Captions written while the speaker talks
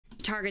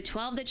Target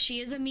 12 that she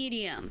is a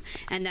medium,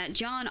 and that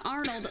John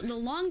Arnold, the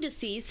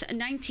long-deceased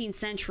 19th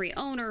century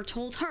owner,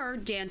 told her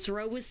Dance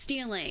Row was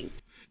stealing.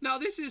 Now,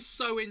 this is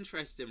so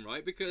interesting,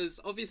 right? Because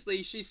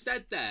obviously she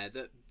said there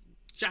that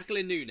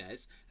Jacqueline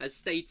Nunez has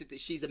stated that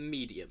she's a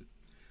medium.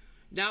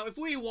 Now, if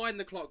we wind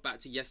the clock back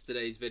to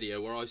yesterday's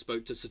video where I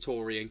spoke to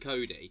Satori and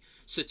Cody,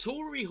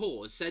 Satori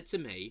Hawes said to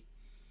me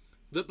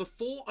that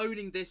before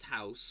owning this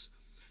house,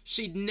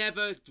 she'd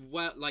never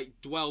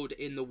dwelled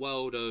in the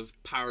world of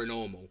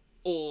paranormal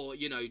or,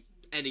 you know,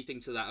 anything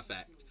to that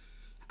effect.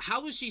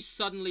 How has she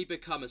suddenly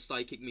become a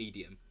psychic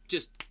medium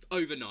just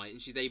overnight,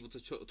 and she's able to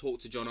talk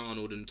to John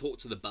Arnold and talk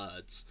to the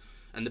birds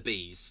and the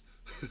bees?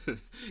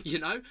 You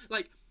know,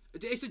 like,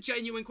 it's a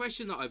genuine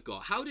question that I've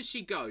got. How does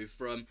she go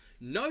from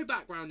no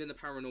background in the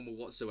paranormal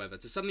whatsoever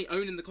to suddenly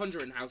owning the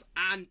Conjuring house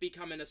and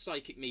becoming a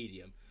psychic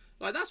medium?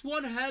 Like, that's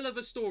one hell of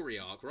a story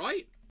arc,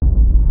 right?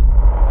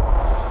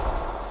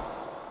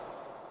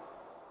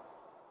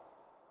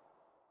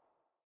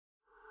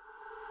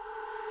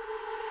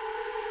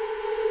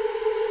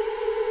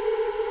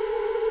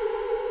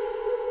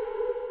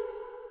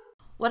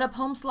 What up,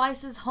 home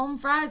slices, home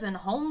fries, and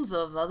homes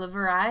of other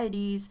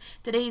varieties?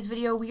 Today's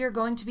video we are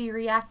going to be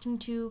reacting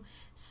to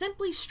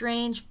Simply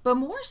Strange, but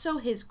more so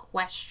his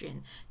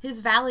question, his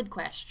valid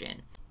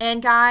question.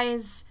 And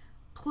guys,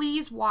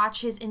 please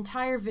watch his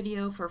entire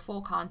video for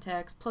full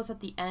context, plus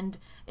at the end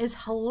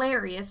is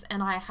hilarious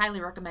and I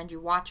highly recommend you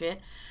watch it.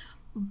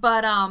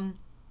 But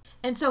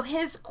and so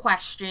his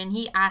question,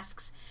 he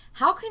asks,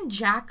 how can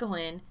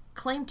Jacqueline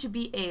claim to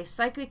be a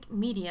psychic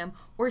medium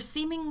or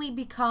seemingly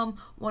become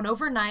one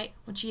overnight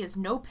when she has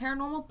no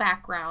paranormal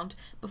background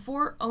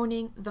before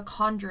owning the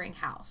Conjuring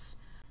house?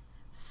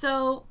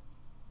 So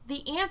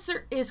the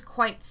answer is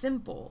quite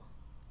simple.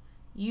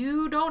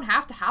 You don't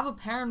have to have a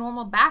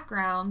paranormal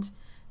background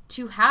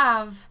to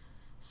have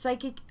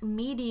psychic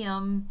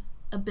medium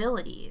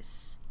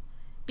abilities,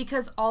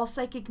 because all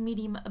psychic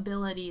medium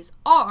abilities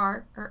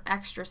are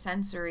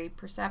extrasensory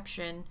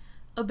perception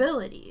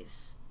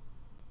abilities,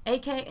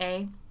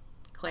 aka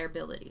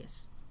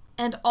clairabilities.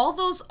 And all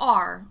those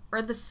are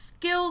the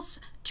skills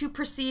to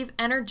perceive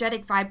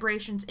energetic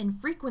vibrations and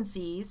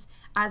frequencies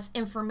as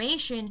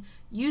information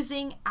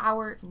using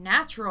our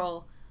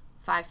natural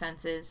five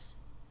senses.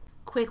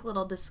 Quick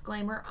little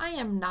disclaimer, I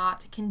am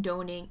not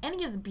condoning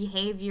any of the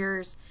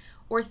behaviors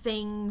or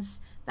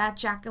things that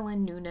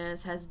Jacqueline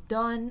Nunez has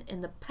done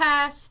in the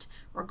past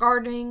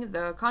regarding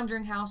the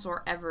Conjuring house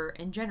or ever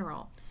in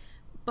general,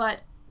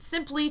 but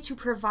simply to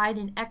provide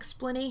an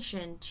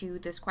explanation to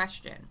this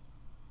question.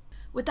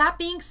 With that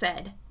being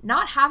said,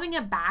 not having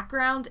a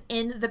background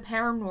in the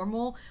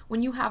paranormal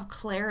when you have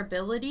clair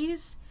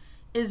abilities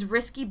is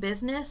risky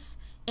business,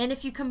 and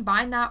if you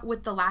combine that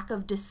with the lack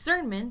of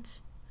discernment,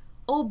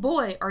 oh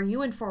boy, are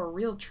you in for a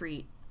real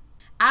treat.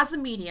 As a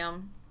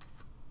medium,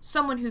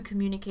 someone who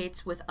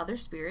communicates with other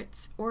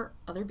spirits or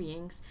other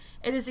beings,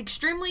 it is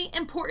extremely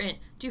important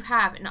to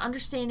have an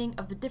understanding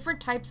of the different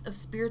types of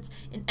spirits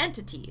and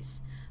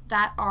entities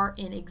that are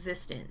in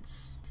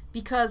existence,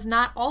 because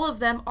not all of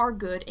them are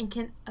good and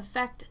can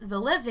affect the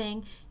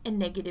living in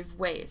negative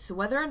ways. So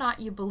whether or not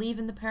you believe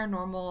in the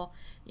paranormal,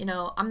 you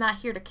know, I'm not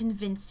here to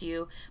convince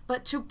you,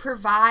 but to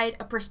provide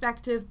a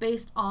perspective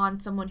based on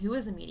someone who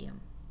is a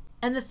medium.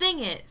 And the thing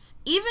is,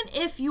 even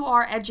if you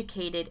are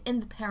educated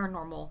in the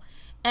paranormal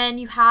and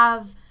you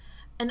have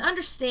an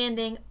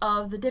understanding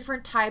of the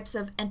different types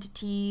of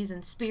entities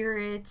and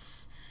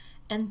spirits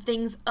and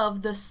things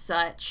of the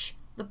such,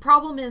 the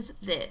problem is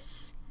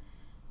this: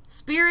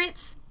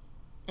 spirits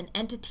and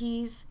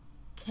entities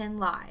can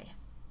lie.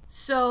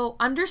 So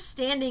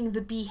understanding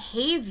the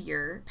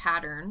behavior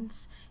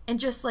patterns and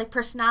just like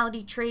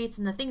personality traits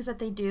and the things that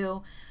they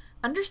do,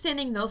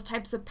 understanding those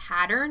types of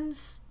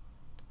patterns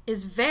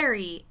is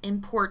very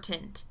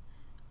important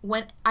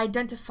when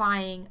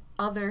identifying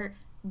other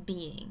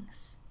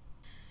beings.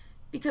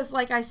 Because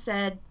like I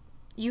said,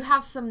 you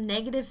have some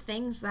negative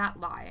things that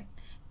lie,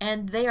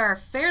 and they are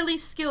fairly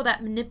skilled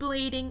at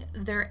manipulating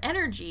their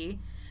energy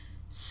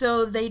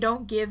so they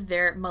don't give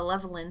their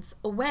malevolence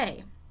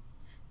away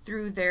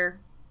through their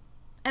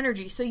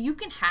energy. So you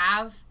can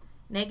have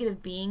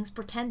negative beings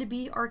pretend to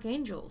be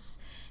archangels,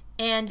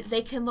 and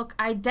they can look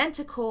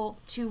identical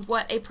to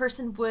what a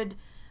person would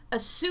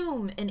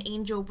assume an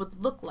angel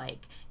would look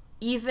like,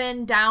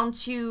 even down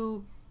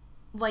to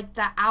like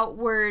the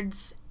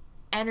outwards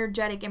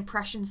energetic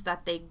impressions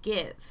that they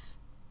give.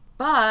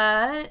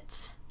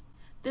 But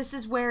this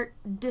is where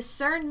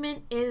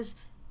discernment is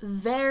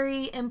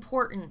very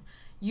important.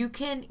 You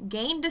can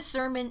gain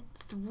discernment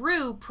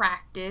through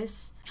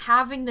practice,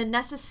 having the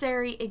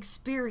necessary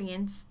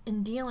experience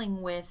in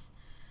dealing with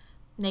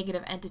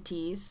negative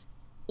entities,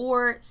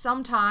 or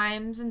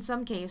sometimes, in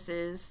some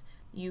cases,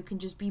 you can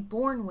just be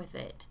born with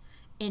it.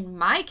 In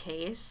my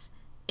case,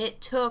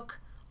 it took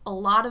a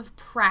lot of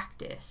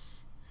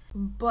practice,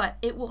 but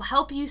it will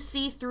help you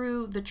see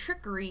through the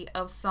trickery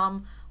of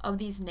some of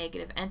these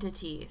negative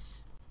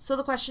entities. So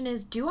the question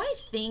is, do I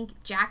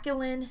think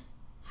Jacqueline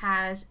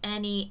has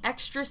any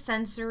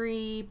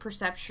extrasensory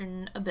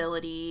perception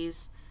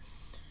abilities?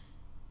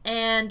 And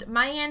And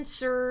my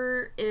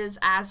answer is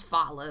as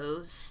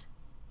follows.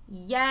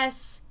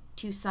 Yes,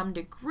 to some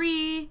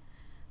degree,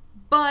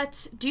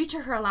 but due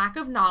to her lack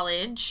of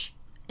knowledge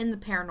in the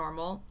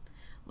paranormal,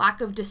 lack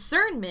of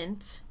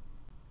discernment,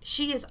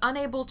 she is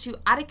unable to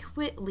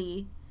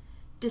adequately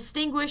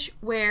distinguish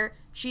where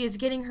she is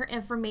getting her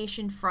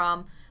information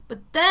from.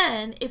 But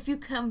then, if you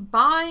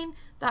combine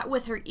that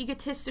with her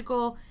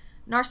egotistical,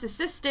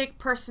 narcissistic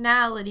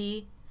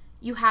personality,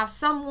 you have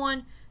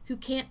someone who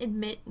can't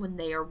admit when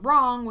they are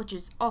wrong, which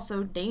is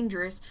also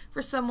dangerous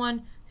for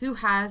someone who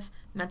has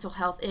mental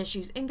health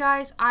issues. And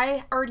guys,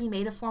 I already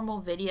made a formal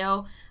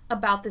video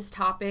about this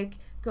topic,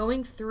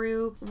 going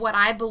through what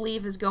I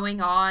believe is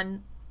going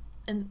on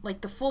and like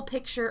the full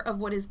picture of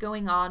what is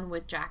going on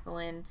with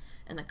Jacqueline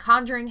and the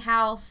Conjuring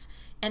house,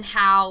 and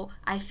how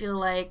I feel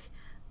like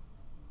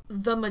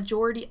the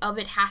majority of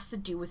it has to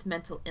do with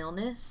mental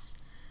illness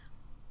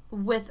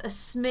with a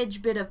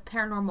smidge bit of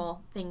paranormal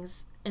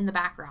things in the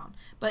background.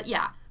 But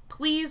yeah,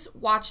 please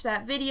watch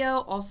that video.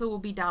 Also will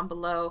be down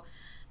below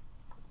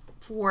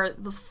for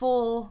the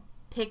full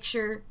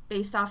picture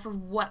based off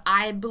of what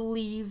I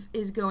believe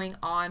is going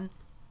on.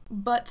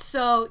 But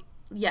so,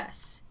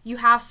 yes, you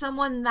have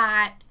someone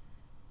that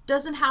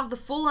doesn't have the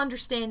full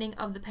understanding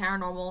of the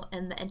paranormal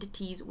and the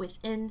entities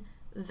within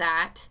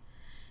that.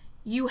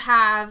 You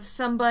have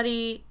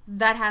somebody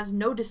that has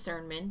no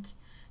discernment.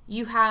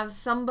 You have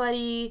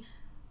somebody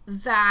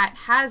that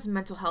has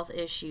mental health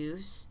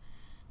issues,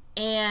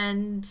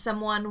 and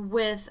someone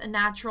with a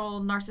natural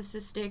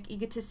narcissistic,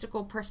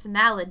 egotistical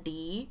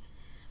personality.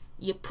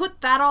 You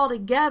put that all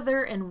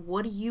together, and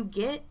what do you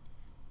get?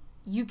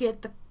 You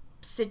get the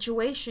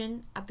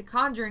situation at the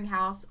Conjuring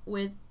house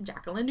with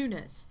Jacqueline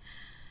Nunez.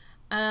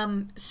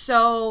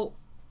 So,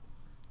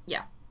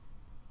 yeah.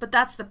 But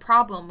that's the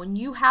problem. When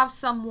you have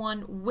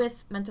someone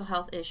with mental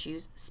health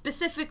issues,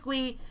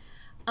 specifically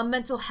a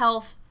mental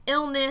health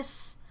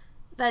illness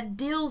that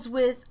deals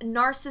with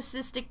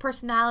narcissistic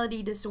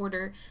personality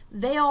disorder,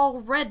 they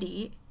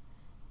already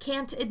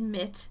can't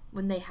admit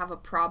when they have a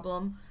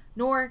problem,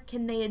 nor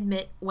can they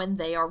admit when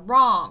they are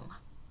wrong.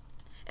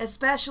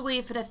 Especially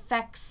if it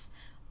affects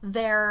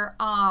their,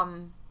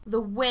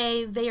 the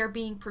way they are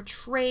being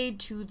portrayed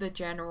to the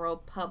general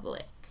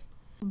public.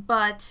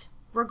 But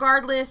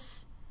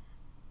regardless,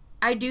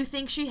 I do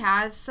think she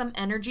has some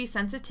energy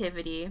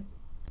sensitivity,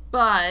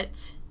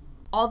 but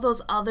all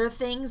those other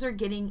things are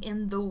getting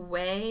in the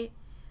way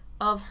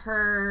of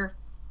her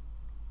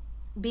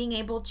being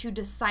able to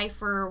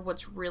decipher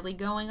what's really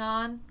going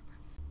on.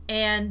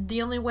 And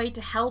the only way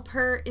to help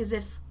her is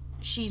if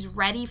she's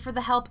ready for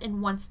the help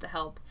and wants the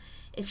help.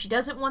 If she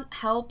doesn't want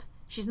help,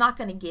 she's not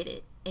going to get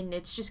it. And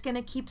it's just going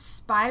to keep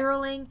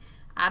spiraling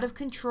out of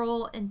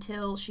control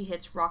until she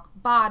hits rock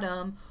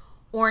bottom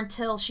or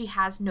until she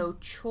has no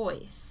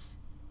choice.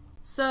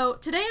 So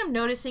today I'm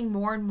noticing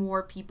more and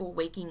more people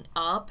waking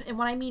up. And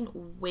when I mean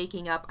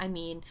waking up, I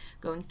mean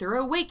going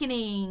through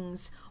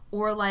awakenings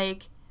or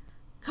like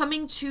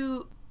coming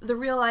to the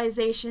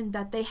realization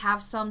that they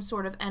have some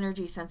sort of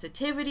energy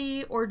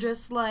sensitivity, or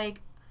just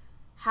like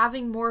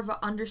having more of an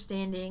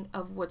understanding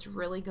of what's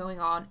really going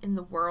on in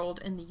the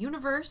world and the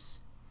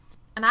universe.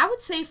 And I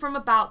would say from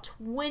about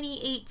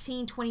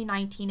 2018,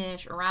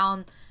 2019-ish,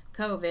 around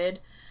COVID,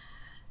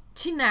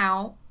 to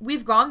now,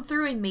 we've gone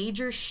through a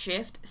major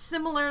shift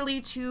similarly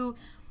to,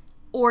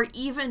 or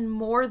even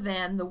more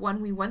than, the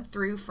one we went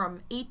through from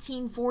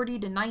 1840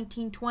 to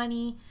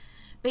 1920,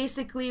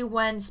 basically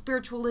when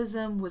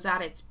spiritualism was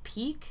at its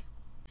peak.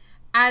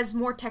 As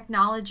more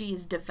technology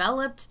is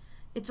developed,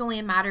 it's only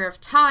a matter of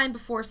time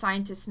before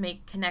scientists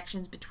make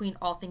connections between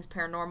all things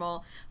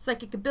paranormal,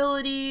 psychic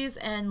abilities,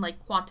 and like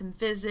quantum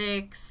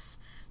physics,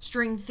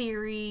 string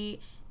theory,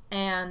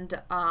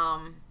 and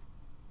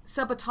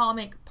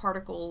subatomic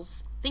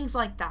particles, things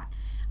like that.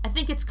 I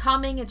think it's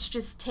coming, it's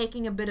just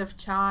taking a bit of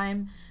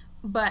time,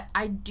 but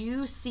I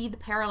do see the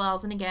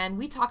parallels. And again,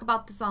 we talk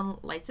about this on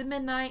Lights at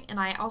Midnight, and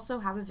I also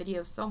have a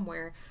video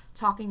somewhere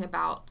talking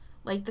about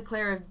like the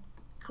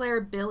Claire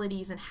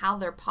abilities and how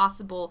they're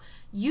possible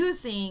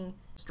using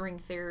string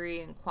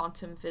theory and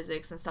quantum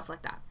physics and stuff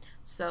like that.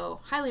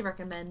 So highly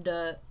recommend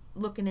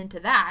looking into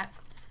that.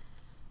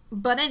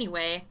 But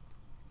anyway,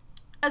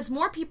 as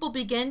more people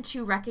begin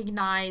to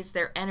recognize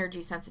their energy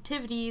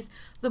sensitivities,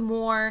 the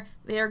more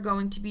they are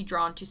going to be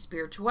drawn to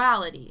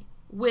spirituality,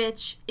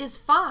 which is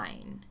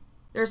fine.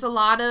 There's a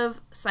lot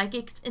of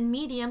psychics and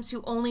mediums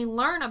who only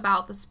learn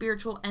about the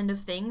spiritual end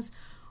of things,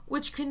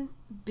 which can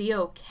be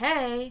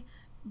okay,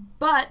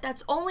 but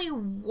that's only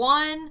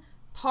one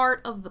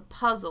part of the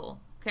puzzle,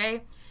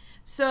 okay?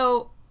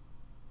 So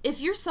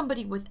if you're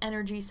somebody with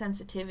energy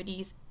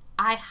sensitivities,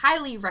 I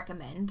highly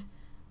recommend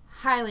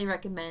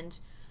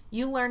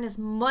you learn as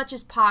much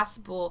as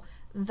possible.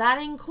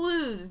 That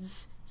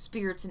includes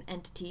spirits and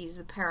entities,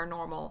 the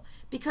paranormal,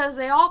 because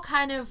they all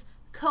kind of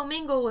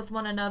commingle with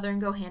one another and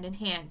go hand in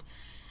hand.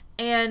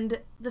 And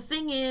the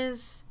thing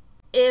is,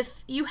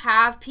 if you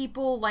have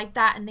people like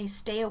that and they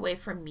stay away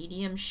from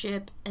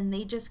mediumship and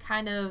they just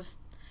kind of,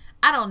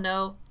 I don't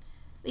know,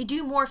 they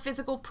do more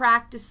physical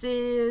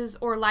practices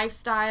or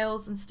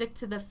lifestyles and stick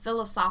to the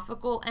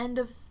philosophical end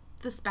of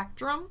the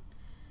spectrum,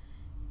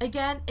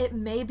 again, it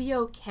may be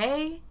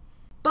okay,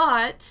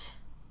 but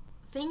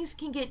things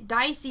can get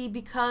dicey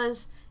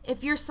because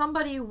if you're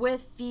somebody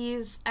with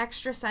these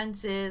extra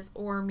senses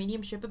or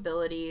mediumship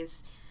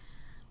abilities,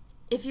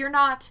 if you're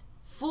not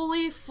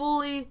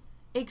fully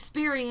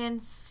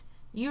experienced,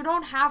 you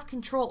don't have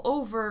control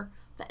over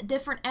the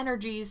different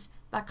energies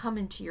that come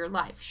into your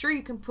life. Sure,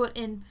 you can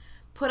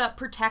put up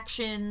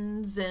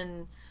protections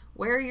and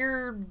wear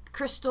your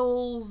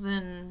crystals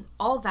and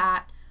all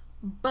that,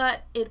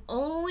 but it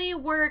only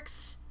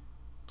works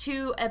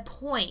to a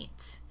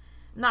point.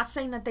 I'm not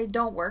saying that they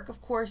don't work.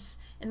 Of course,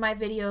 in my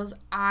videos,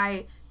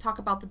 I talk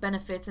about the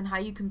benefits and how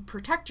you can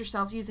protect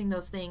yourself using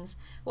those things.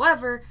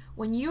 However,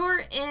 when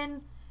you're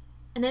in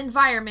an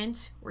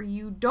environment where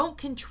you don't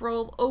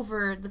control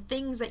over the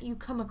things that you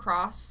come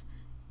across,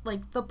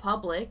 like the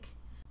public,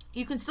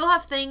 you can still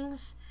have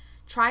things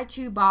try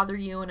to bother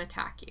you and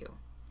attack you.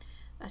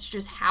 That's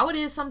just how it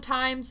is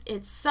sometimes.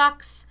 It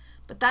sucks,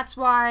 but that's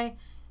why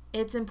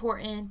it's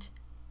important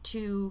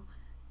to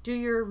do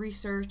your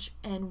research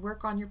and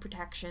work on your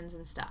protections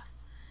and stuff.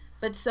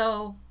 But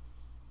so,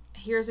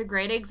 here's a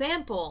great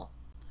example.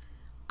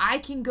 I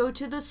can go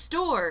to the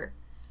store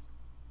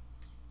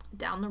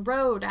down the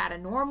road at a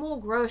normal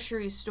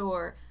grocery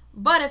store,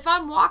 but if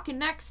I'm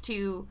walking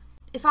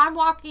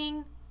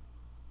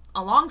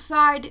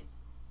alongside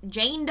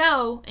Jane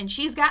Doe and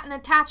she's got an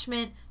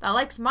attachment that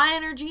likes my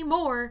energy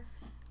more,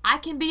 I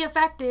can be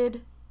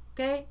affected,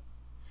 okay?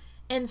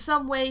 In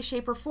some way,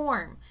 shape, or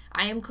form.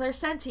 I am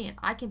clairsentient.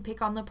 I can pick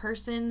on the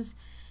person's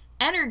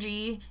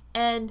energy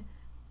and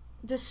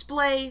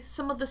display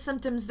some of the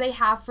symptoms they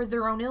have for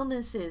their own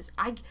illnesses.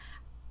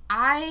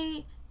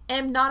 I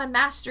am not a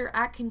master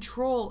at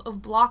control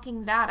of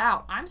blocking that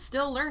out. I'm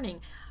still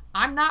learning.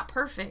 I'm not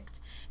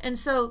perfect. And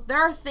so there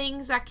are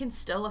things that can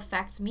still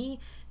affect me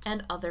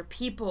and other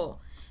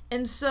people.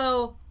 And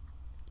so,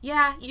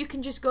 yeah, you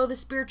can just go the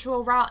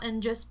spiritual route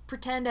and just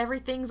pretend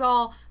everything's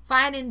all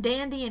fine and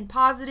dandy and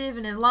positive,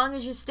 and as long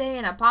as you stay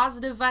in a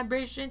positive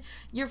vibration,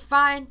 you're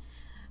fine.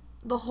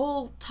 The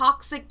whole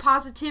toxic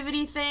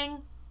positivity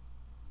thing,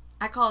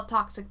 I call it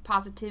toxic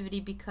positivity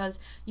because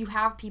you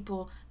have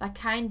people that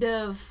kind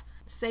of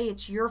say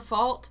it's your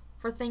fault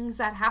for things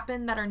that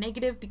happen that are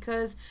negative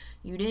because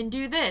you didn't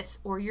do this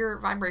or your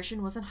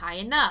vibration wasn't high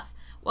enough.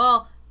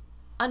 Well,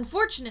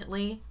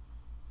 unfortunately,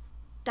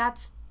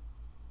 that's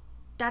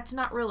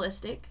not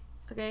realistic,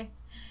 okay?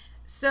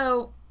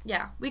 So,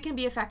 yeah, we can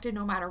be affected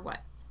no matter what.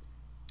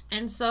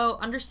 And so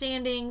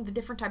understanding the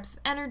different types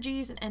of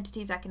energies and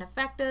entities that can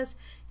affect us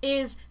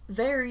is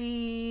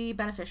very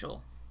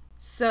beneficial.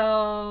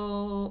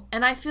 So,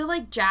 and I feel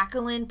like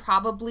Jacqueline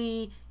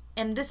probably,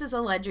 and this is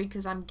alleged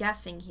because I'm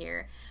guessing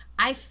here,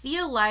 I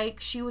feel like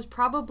she was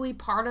probably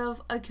part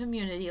of a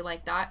community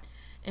like that,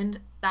 and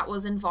that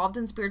was involved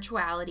in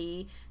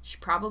spirituality. She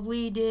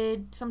probably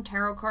did some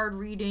tarot card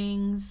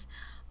readings,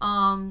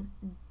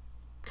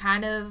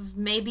 kind of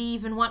maybe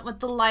even went with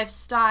the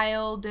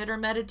lifestyle, did her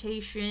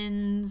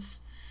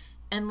meditations,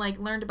 and like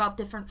learned about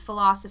different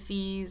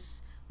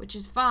philosophies, which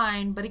is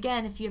fine. But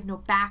again, if you have no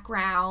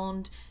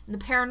background in the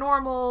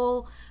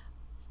paranormal,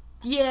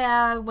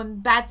 yeah, when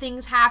bad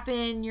things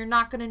happen, you're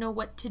not going to know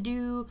what to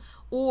do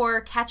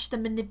or catch the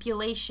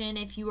manipulation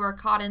if you are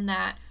caught in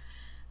that.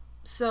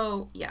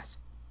 So, yes.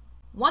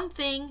 One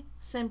thing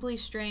Simply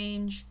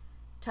Strange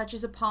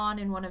touches upon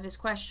in one of his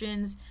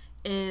questions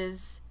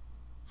is,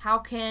 how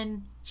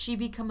can she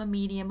become a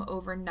medium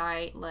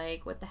overnight?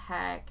 Like, what the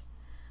heck?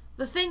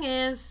 The thing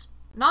is,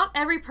 not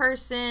every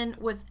person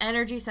with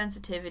energy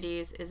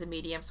sensitivities is a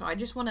medium, so I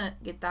just want to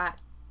get that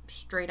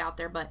straight out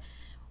there. But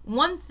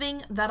one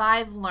thing that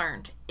I've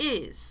learned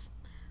is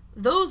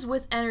those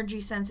with energy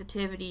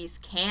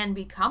sensitivities can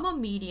become a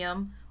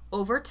medium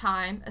over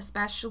time,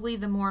 especially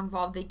the more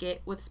involved they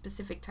get with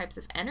specific types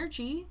of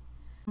energy,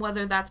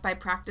 whether that's by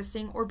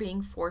practicing or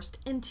being forced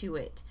into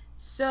it.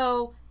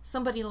 So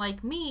somebody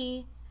like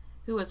me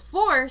who was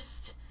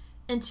forced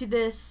into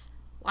this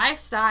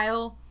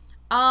lifestyle,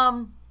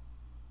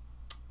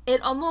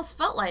 it almost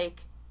felt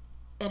like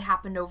it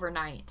happened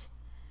overnight.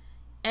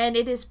 And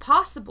it is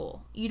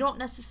possible. You don't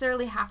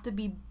necessarily have to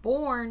be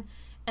born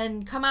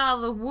and come out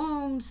of the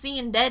womb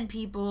seeing dead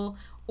people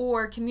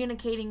or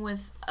communicating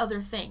with other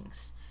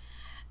things.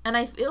 And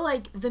I feel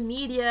like the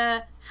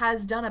media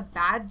has done a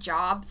bad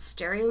job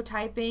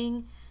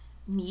stereotyping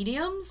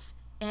mediums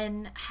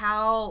and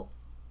how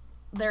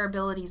their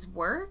abilities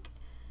work.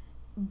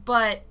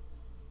 But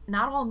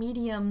not all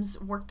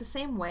mediums work the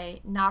same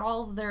way. Not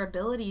all of their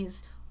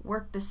abilities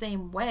work the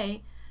same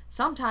way.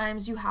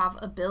 Sometimes you have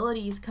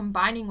abilities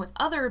combining with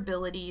other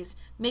abilities,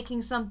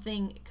 making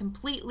something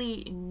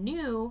completely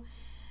new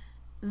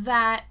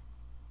that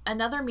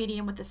another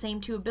medium with the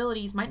same two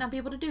abilities might not be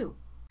able to do.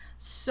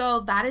 So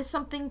that is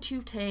something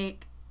to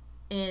take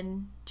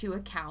into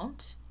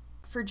account.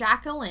 For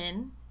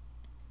Jacqueline,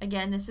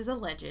 again, this is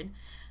alleged,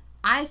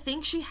 I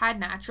think she had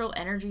natural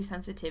energy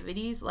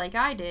sensitivities like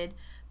I did,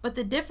 But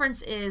the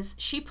difference is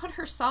she put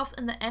herself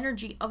in the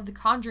energy of the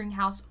Conjuring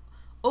house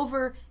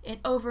over and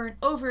over and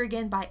over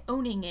again by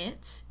owning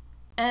it.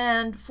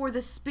 And for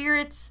the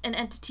spirits and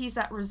entities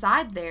that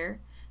reside there,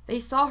 they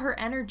saw her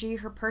energy,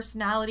 her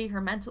personality, her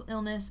mental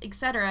illness,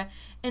 etc.,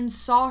 and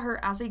saw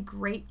her as a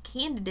great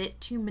candidate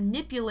to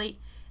manipulate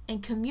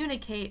and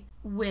communicate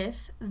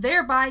with,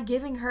 thereby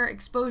giving her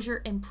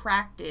exposure and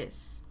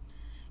practice.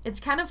 It's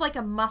kind of like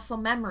a muscle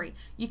memory.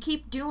 You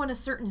keep doing a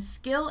certain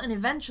skill and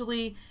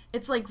eventually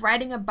it's like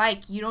riding a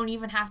bike. You don't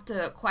even have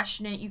to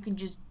question it. You can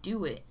just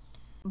do it.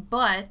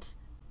 But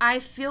I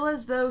feel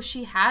as though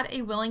she had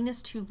a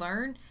willingness to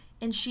learn,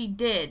 and she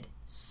did,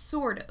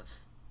 sort of.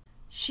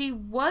 She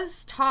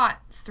was taught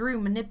through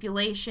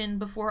manipulation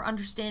before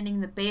understanding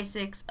the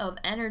basics of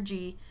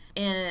energy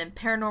and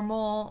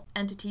paranormal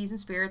entities and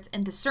spirits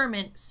and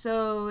discernment.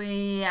 So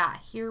yeah,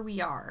 here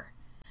we are.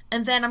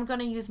 And then I'm going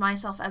to use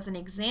myself as an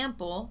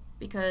example,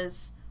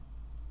 because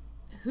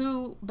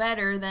who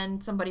better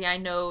than somebody I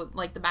know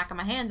like the back of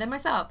my hand than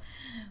myself?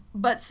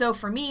 But so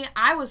for me,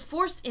 I was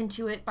forced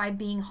into it by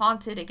being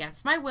haunted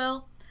against my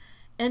will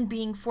and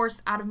being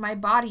forced out of my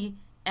body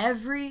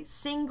every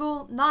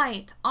single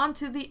night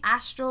onto the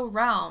astral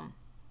realm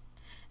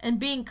and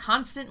being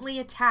constantly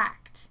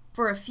attacked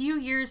for a few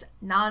years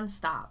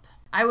non-stop.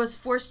 I was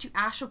forced to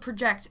astral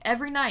project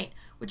every night,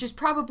 which is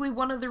probably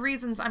one of the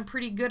reasons I'm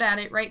pretty good at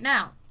it right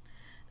now.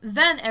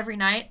 Then every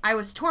night I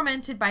was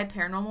tormented by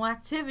paranormal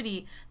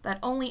activity that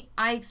only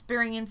I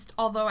experienced,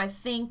 although I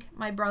think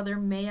my brother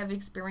may have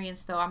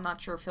experienced, though I'm not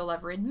sure if he'll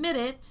ever admit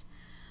it,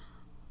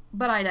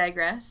 but I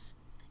digress.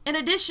 In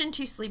addition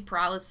to sleep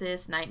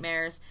paralysis,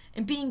 nightmares,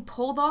 and being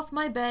pulled off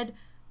my bed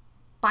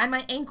by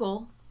my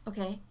ankle,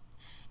 okay?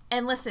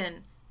 And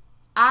listen,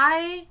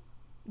 I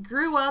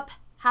grew up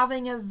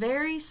having a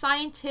very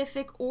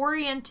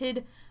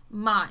scientific-oriented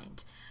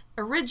mind.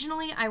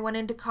 Originally, I went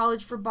into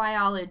college for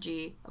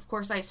biology. Of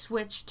course, I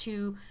switched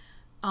to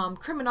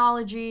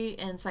criminology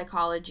and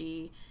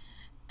psychology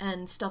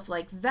and stuff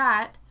like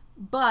that,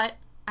 but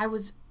I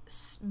was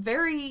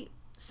very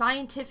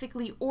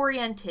scientifically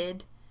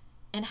oriented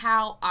in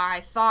how I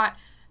thought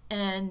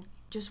and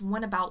just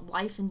went about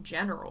life in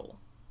general.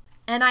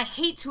 And I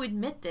hate to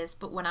admit this,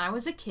 but when I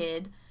was a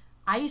kid,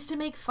 I used to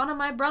make fun of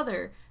my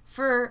brother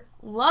for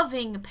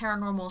loving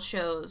paranormal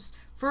shows,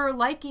 for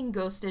liking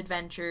ghost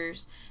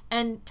adventures,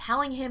 and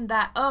telling him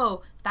that,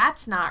 oh,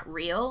 that's not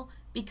real,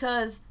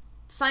 because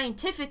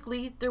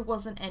scientifically there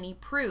wasn't any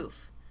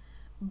proof.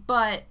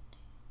 But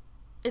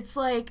it's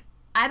like,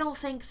 I don't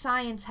think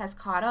science has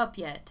caught up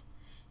yet.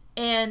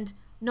 And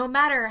no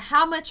matter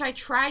how much I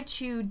tried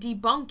to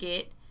debunk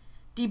it,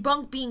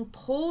 debunk being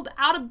pulled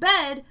out of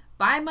bed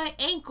by my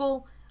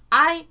ankle,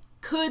 I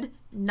could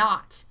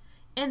not.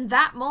 In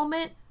that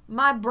moment,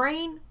 my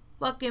brain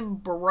fucking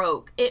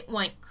broke. It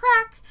went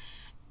crack.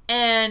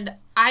 And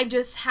I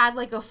just had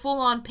like a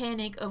full-on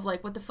panic of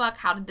like, what the fuck?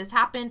 How did this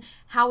happen?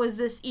 How is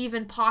this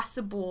even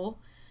possible?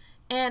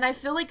 And I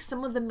feel like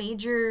some of the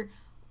major,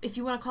 if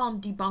you want to call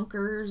them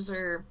debunkers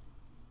or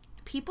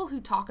people who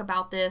talk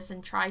about this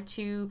and try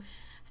to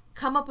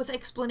come up with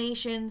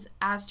explanations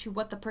as to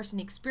what the person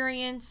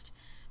experienced,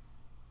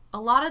 a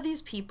lot of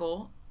these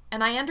people,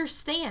 and I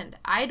understand,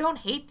 I don't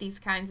hate these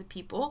kinds of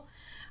people.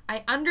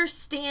 I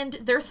understand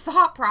their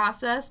thought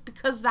process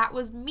because that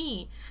was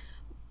me.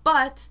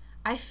 But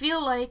I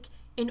feel like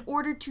in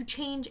order to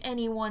change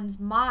anyone's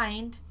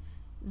mind,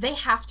 they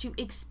have to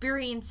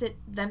experience it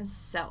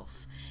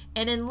themselves.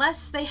 And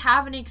unless they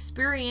have an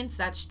experience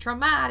that's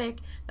traumatic,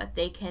 that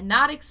they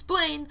cannot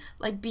explain,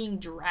 like being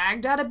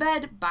dragged out of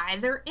bed by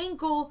their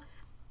ankle,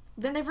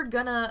 they're never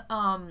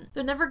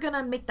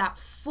gonna make that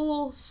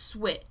full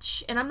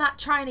switch. And I'm not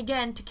trying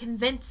again to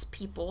convince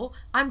people.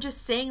 I'm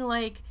just saying,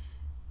 like,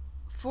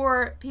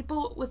 for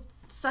people with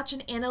such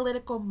an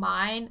analytical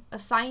mind, a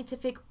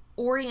scientific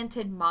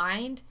oriented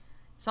mind,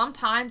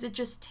 sometimes it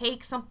just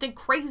takes something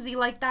crazy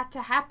like that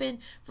to happen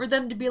for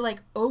them to be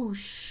like, oh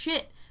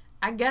shit,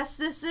 I guess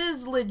this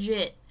is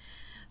legit.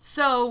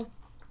 So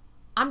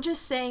I'm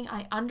just saying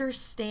I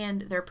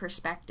understand their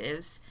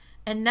perspectives,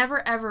 and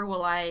never ever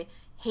will I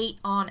hate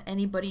on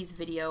anybody's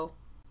video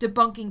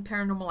debunking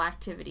paranormal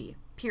activity,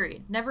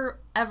 period. Never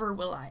ever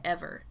will I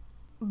ever.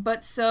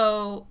 But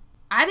so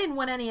I didn't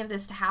want any of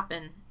this to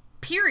happen,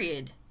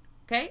 period.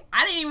 Okay?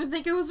 I didn't even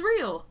think it was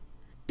real.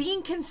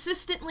 Being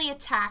consistently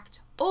attacked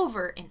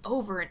over and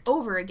over and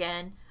over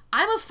again,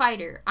 I'm a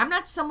fighter. I'm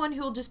not someone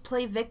who'll just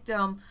play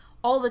victim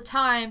all the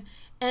time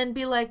and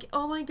be like,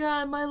 oh my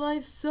god, my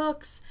life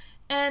sucks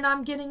and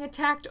I'm getting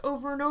attacked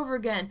over and over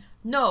again.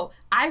 No,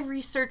 I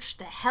researched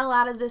the hell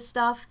out of this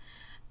stuff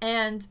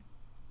and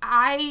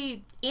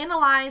I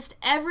analyzed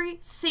every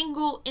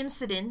single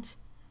incident,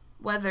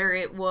 whether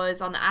it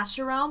was on the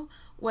astral realm,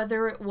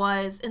 whether it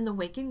was in the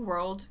waking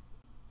world,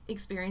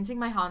 experiencing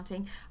my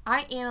haunting.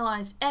 I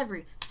analyzed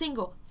every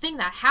single thing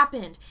that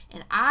happened,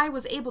 and I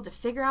was able to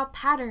figure out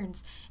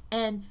patterns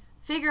and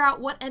figure out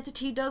what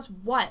entity does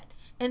what.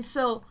 And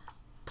so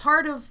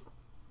part of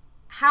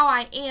how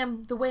I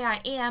am the way I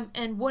am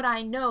and what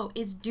I know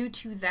is due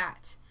to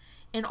that.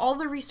 and all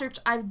the research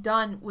I've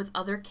done with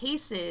other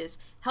cases,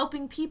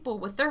 helping people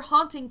with their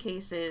haunting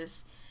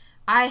cases,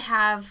 I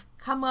have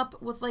come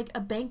up with like a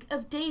bank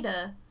of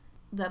data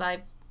that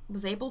I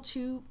was able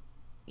to,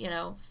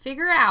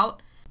 figure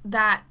out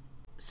that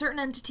certain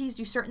entities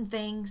do certain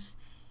things,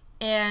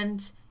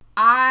 and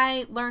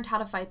I learned how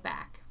to fight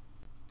back.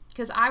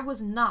 Because I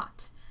was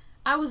not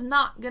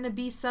gonna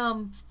be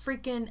some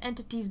freaking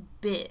entity's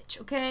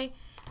bitch, okay?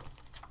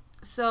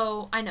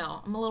 So, I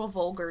know, I'm a little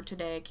vulgar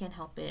today, I can't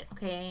help it,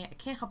 okay? I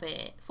can't help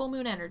it. Full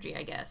moon energy,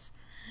 I guess.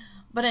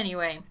 But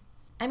anyway,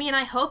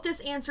 I hope this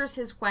answers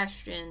his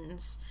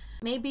questions.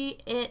 Maybe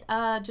it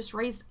just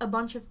raised a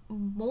bunch of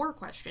more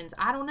questions,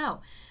 I don't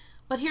know.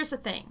 But here's the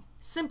thing,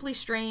 Simply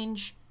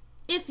Strange,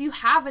 if you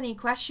have any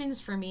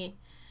questions for me,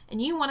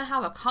 and you want to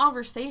have a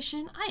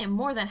conversation, I am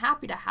more than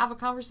happy to have a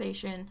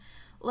conversation.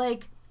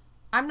 Like,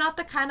 I'm not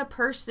the kind of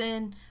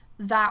person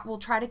that will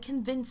try to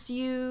convince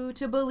you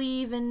to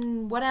believe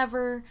in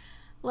whatever.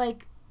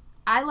 Like,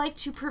 I like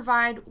to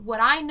provide what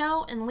I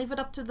know and leave it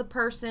up to the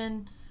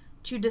person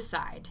to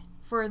decide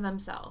for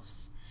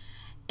themselves.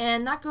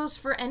 And that goes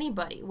for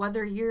anybody,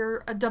 whether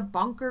you're a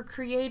debunker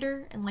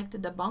creator and like to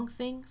debunk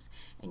things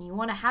and you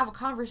want to have a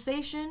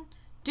conversation,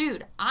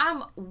 dude,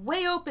 I'm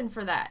way open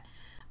for that.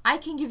 I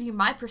can give you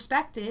my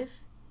perspective,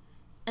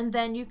 and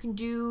then you can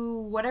do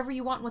whatever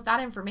you want with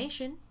that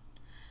information.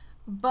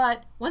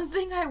 But one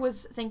thing I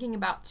was thinking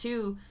about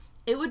too,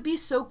 it would be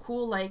so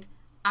cool, like,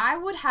 I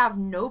would have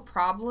no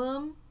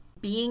problem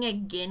being a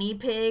guinea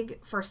pig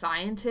for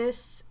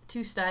scientists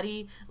to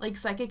study, like,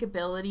 psychic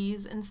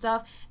abilities and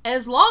stuff,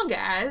 as long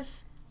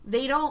as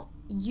they don't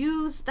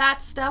use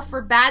that stuff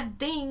for bad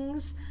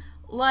things,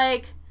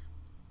 like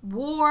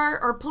war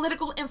or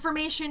political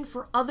information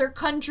for other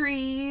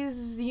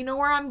countries. You know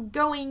where I'm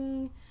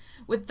going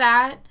with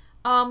that,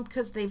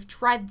 because they've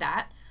tried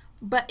that.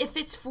 But if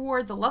it's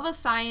for the love of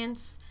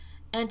science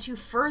and to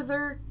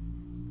further,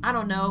 I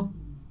don't know,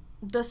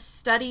 the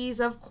studies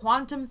of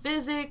quantum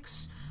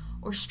physics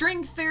or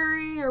string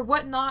theory or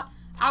whatnot,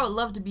 I would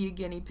love to be a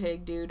guinea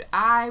pig, dude.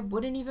 I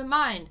wouldn't even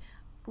mind.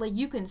 Like,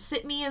 you can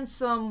sit me in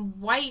some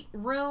white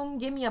room,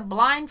 give me a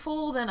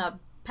blindfold and a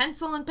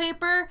pencil and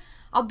paper,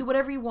 I'll do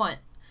whatever you want.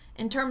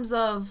 In terms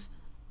of,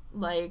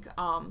 like,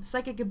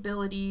 psychic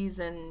abilities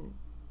and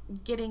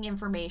getting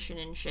information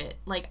and shit.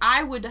 Like,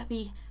 I would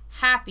be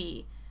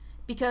happy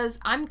because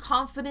I'm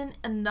confident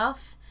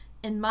enough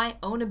in my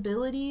own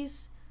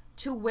abilities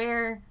to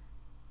where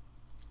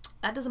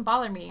that doesn't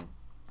bother me.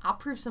 I'll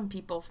prove some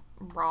people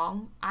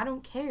wrong. I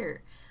don't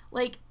care.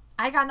 Like,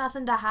 I got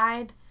nothing to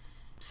hide.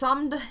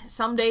 Some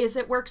days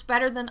it works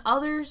better than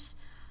others.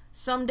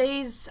 Some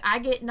days I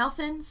get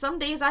nothing. Some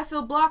days I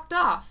feel blocked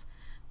off.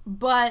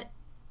 But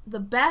the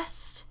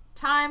best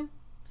time,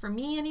 for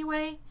me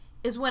anyway,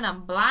 is when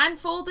I'm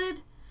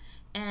blindfolded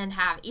and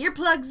have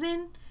earplugs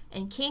in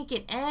and can't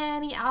get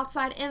any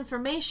outside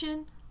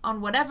information on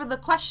whatever the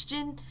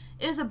question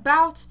is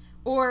about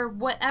or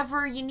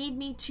whatever you need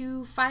me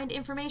to find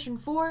information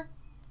for.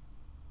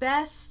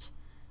 Best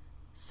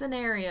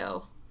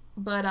scenario.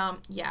 But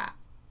yeah,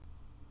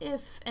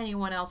 if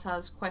anyone else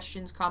has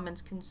questions,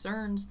 comments,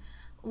 concerns,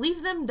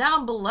 leave them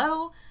down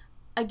below.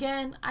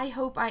 Again, I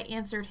hope I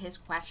answered his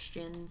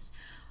questions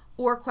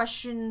or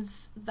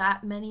questions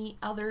that many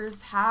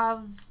others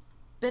have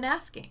been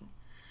asking,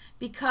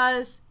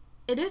 because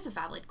it is a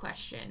valid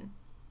question.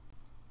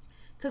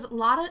 Because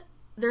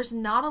there's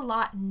not a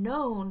lot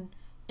known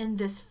in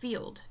this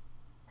field.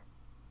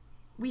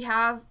 We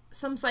have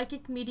some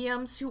psychic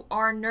mediums who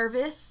are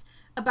nervous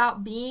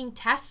about being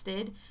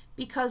tested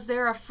because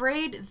they're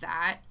afraid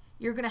that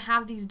you're going to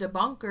have these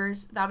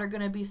debunkers that are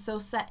going to be so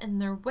set in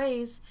their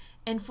ways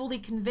and fully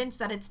convinced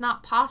that it's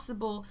not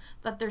possible,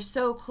 that they're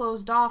so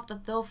closed off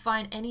that they'll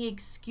find any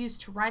excuse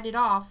to write it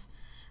off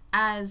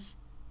as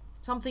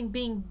something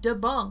being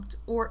debunked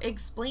or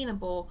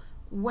explainable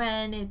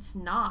when it's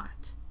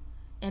not.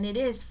 And it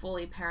is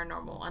fully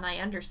paranormal, and I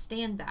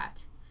understand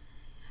that.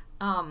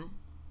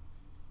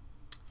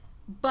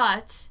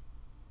 But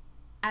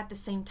at the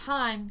same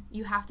time,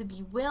 you have to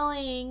be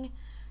willing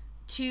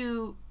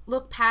to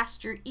look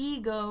past your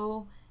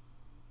ego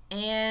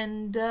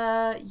and,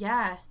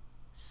 yeah,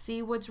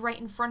 see what's right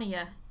in front of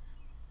you.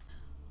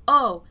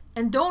 Oh,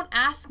 and don't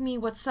ask me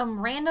what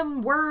some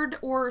random word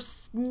or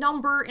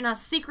number in a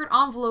secret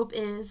envelope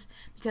is,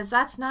 because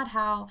that's not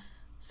how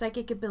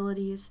psychic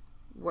abilities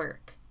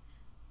work.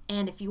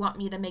 And if you want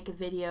me to make a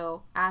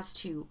video as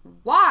to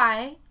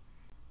why,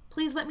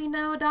 please let me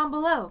know down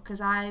below,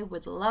 because I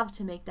would love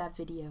to make that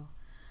video.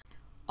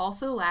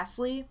 Also,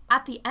 lastly,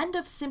 at the end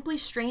of Simply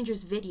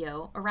Strange's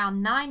video,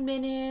 around 9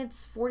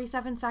 minutes,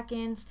 47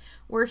 seconds,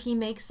 where he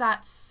makes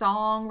that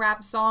song,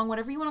 rap song,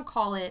 whatever you want to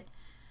call it,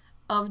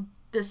 of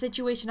the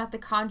situation at the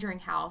Conjuring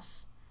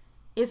house,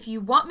 if you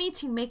want me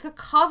to make a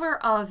cover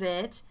of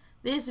it,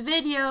 this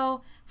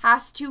video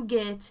has to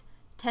get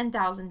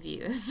 10,000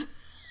 views.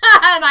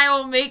 And I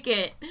will make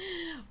it.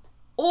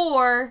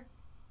 Or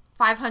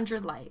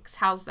 500 likes.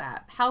 How's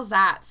that? How's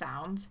that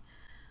sound?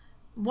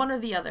 One or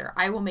the other.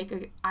 I will make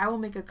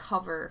a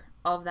cover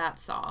of that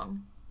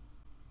song.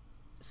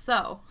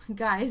 So,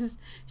 guys,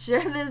 share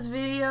this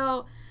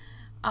video,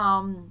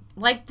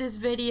 like this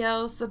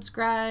video,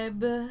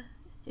 subscribe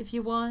if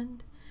you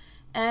want,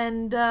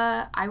 and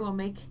I will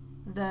make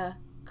the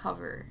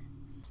cover.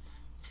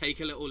 Take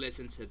a little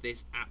listen to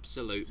this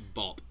absolute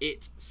bop.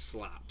 It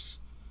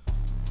slaps.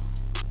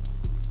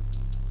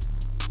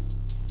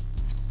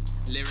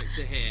 Lyrics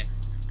are here.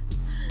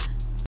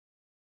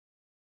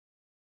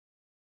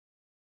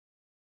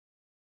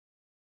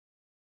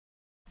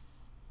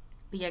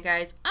 But yeah,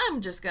 guys, I'm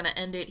just gonna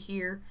end it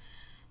here.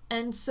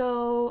 And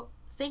so,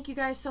 thank you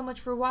guys so much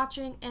for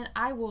watching, and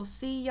I will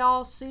see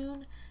y'all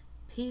soon.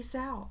 Peace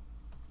out.